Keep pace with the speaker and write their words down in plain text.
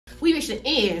the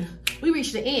end. We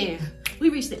reached the end. We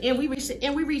reached the end. We reached the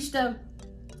end. We reached the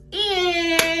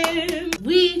end.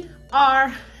 We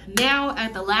are now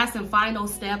at the last and final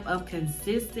step of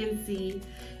consistency.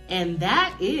 And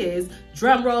that is,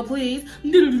 drum roll please,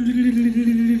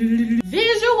 visuals.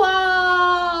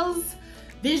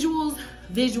 Visuals,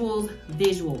 visuals,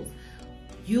 visuals.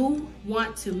 You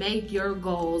want to make your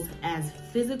goals as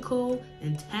physical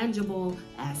and tangible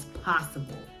as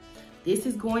possible. This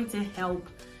is going to help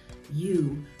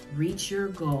you reach your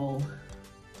goal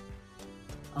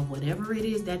of whatever it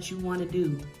is that you want to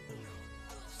do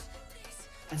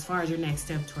as far as your next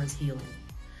step towards healing.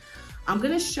 I'm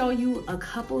going to show you a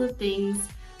couple of things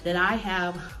that I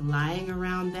have lying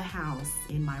around the house,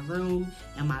 in my room,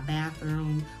 in my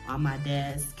bathroom, on my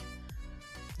desk,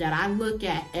 that I look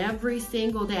at every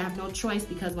single day. I have no choice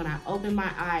because when I open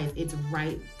my eyes, it's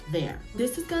right there.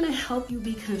 This is going to help you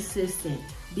be consistent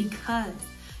because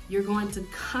you're going to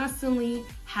constantly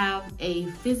have a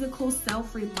physical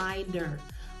self-reminder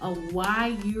of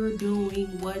why you're doing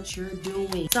what you're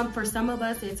doing. For some of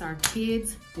us, it's our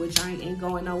kids, which ain't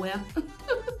going nowhere.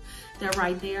 They're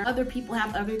right there. Other people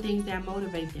have other things that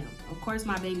motivate them. Of course,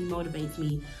 my baby motivates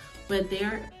me, but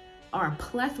there are a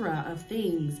plethora of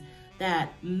things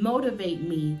that motivate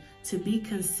me to be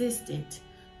consistent,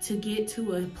 to get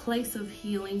to a place of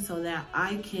healing so that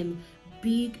I can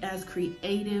be as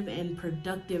creative and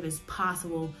productive as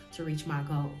possible to reach my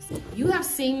goals. You have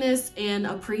seen this in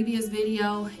a previous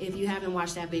video. If you haven't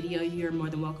watched that video, you're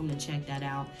more than welcome to check that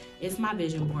out. It's my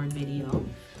vision board video.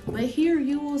 But here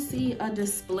you will see a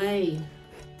display.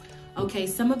 Okay,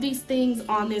 some of these things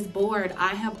on this board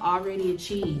I have already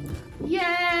achieved.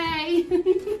 Yay!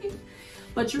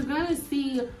 But you're gonna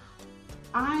see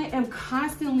I am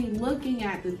constantly looking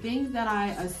at the things that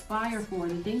I aspire for,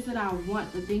 the things that I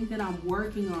want, the things that I'm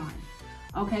working on.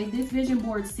 Okay, this vision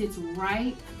board sits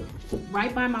right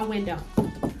by my window.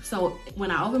 So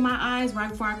when I open my eyes, right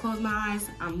before I close my eyes,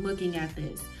 I'm looking at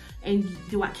this. And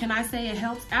can I say it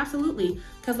helps? Absolutely.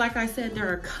 Because like I said, there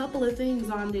are a couple of things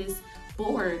on this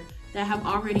board that have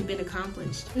already been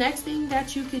accomplished. Next thing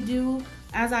that you could do,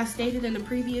 as I stated in the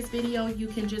previous video, you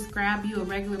can just grab you a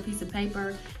regular piece of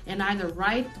paper and either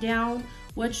write down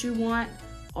what you want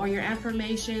or your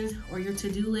affirmations or your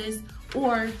to-do list,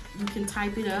 or you can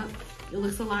type it up. It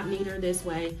looks a lot neater this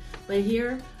way. But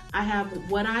here I have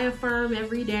what I affirm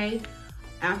every day.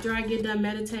 After I get done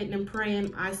meditating and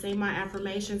praying, I say my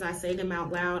affirmations. I say them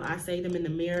out loud. I say them in the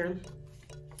mirror.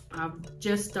 I've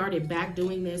just started back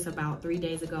doing this about 3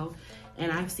 days ago,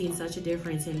 and I've seen such a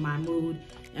difference in my mood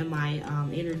and my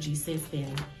energy since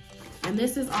then. And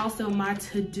this is also my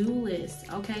to-do list,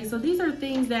 okay? So these are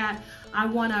things that I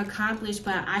want to accomplish,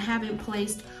 but I haven't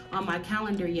placed on my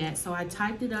calendar yet. So I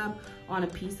typed it up on a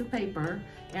piece of paper,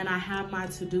 and I have my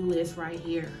to-do list right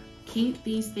here. Keep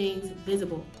these things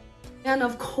visible. And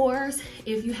of course,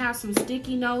 if you have some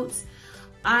sticky notes,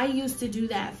 I used to do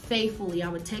that faithfully. I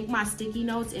would take my sticky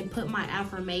notes and put my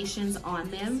affirmations on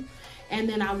them, and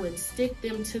then I would stick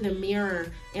them to the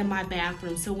mirror in my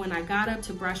bathroom. So when I got up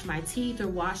to brush my teeth or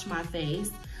wash my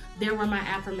face, there were my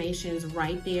affirmations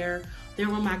right there. There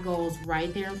were my goals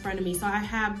right there in front of me. So I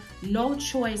have no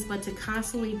choice but to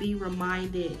constantly be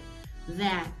reminded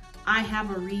that I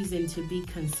have a reason to be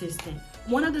consistent.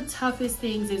 One of the toughest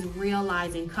things is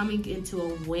realizing, coming into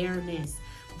awareness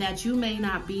that you may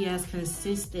not be as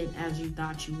consistent as you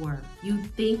thought you were. You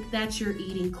think that you're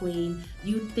eating clean.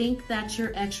 You think that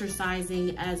you're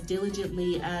exercising as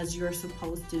diligently as you're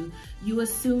supposed to. You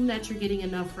assume that you're getting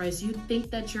enough rest. You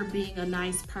think that you're being a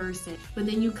nice person, but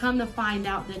then you come to find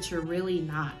out that you're really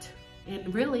not.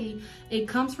 And really, it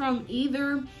comes from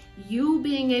either you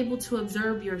being able to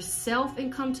observe yourself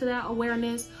and come to that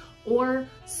awareness, or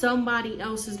somebody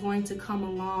else is going to come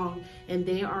along and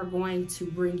they are going to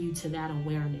bring you to that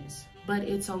awareness. But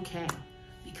it's okay,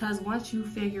 because once you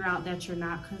figure out that you're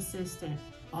not consistent,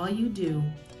 all you do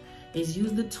is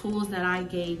use the tools that I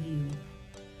gave you.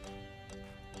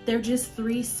 They're just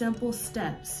 3 simple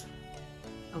steps,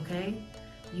 okay?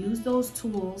 Use those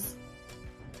tools,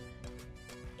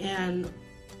 and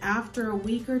after a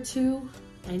week or 2,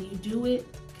 and you do it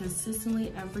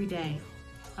consistently every day,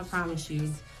 I promise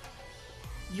you,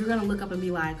 you're gonna look up and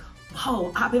be like,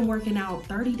 whoa, I've been working out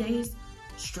 30 days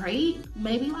straight,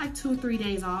 maybe like 2 or 3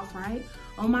 days off, right?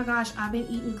 Oh my gosh, I've been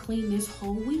eating clean this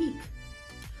whole week.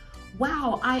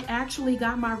 Wow, I actually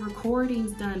got my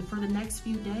recordings done for the next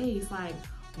few days. Like,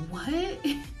 what?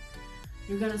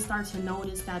 You're gonna start to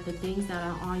notice that the things that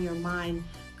are on your mind,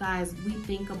 guys, we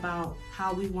think about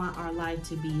how we want our life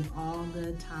to be all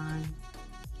the time.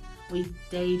 We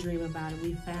daydream about it,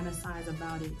 we fantasize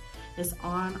about it. is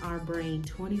on our brain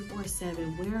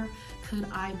 24/7. Where could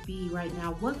I be right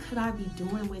now? What could I be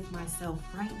doing with myself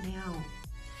right now?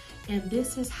 And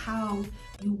this is how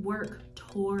you work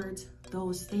towards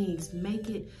those things. Make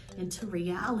it into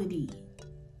reality.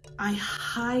 I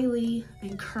highly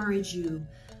encourage you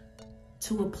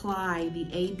to apply the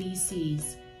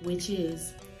ABCs, which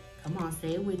is, come on,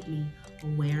 say it with me,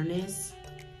 awareness,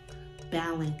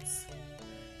 balance,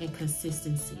 and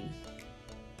consistency.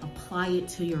 Apply it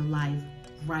to your life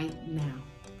right now,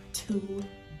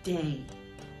 today.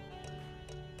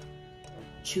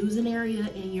 Choose an area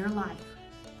in your life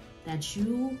that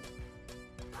you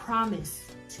promise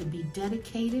to be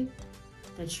dedicated,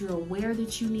 that you're aware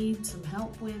that you need some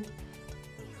help with,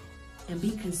 and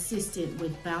be consistent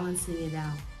with balancing it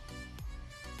out.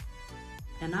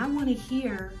 And I want to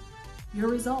hear your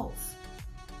results.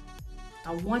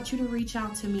 I want you to reach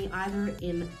out to me either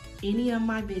in any of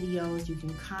my videos. You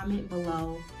can comment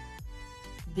below.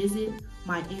 Visit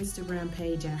my Instagram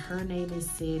page at Her Name is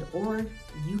Sid, or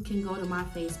you can go to my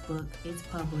Facebook. It's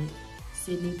public,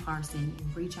 Sydney Parson,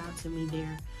 and reach out to me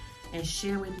there and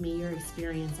share with me your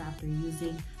experience after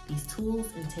using these tools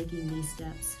and taking these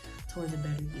steps towards a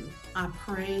better you. I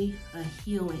pray a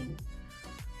healing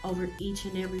over each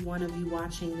and every one of you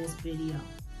watching this video,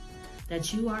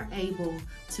 that you are able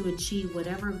to achieve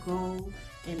whatever goal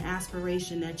and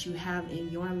aspiration that you have in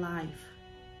your life.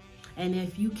 And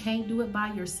if you can't do it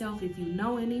by yourself, if you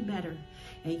know any better,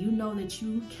 and you know that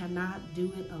you cannot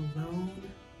do it alone,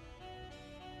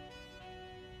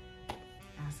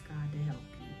 ask God to help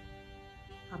you.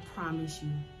 I promise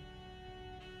you,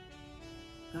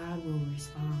 God will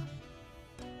respond.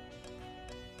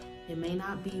 It may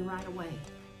not be right away.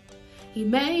 He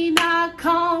may not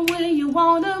come when you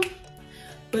want him,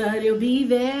 but he'll be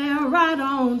there right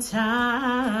on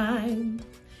time.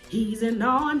 He's an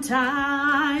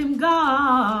on-time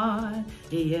God.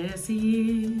 Yes,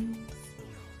 he is. I'm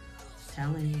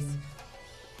telling you,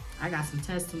 I got some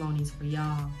testimonies for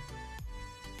y'all,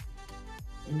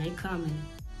 and they coming.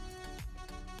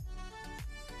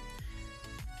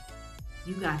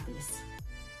 You got this.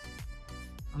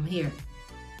 I'm here.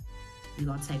 We're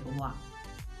gonna take a walk.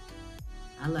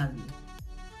 I love you.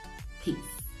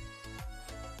 Peace.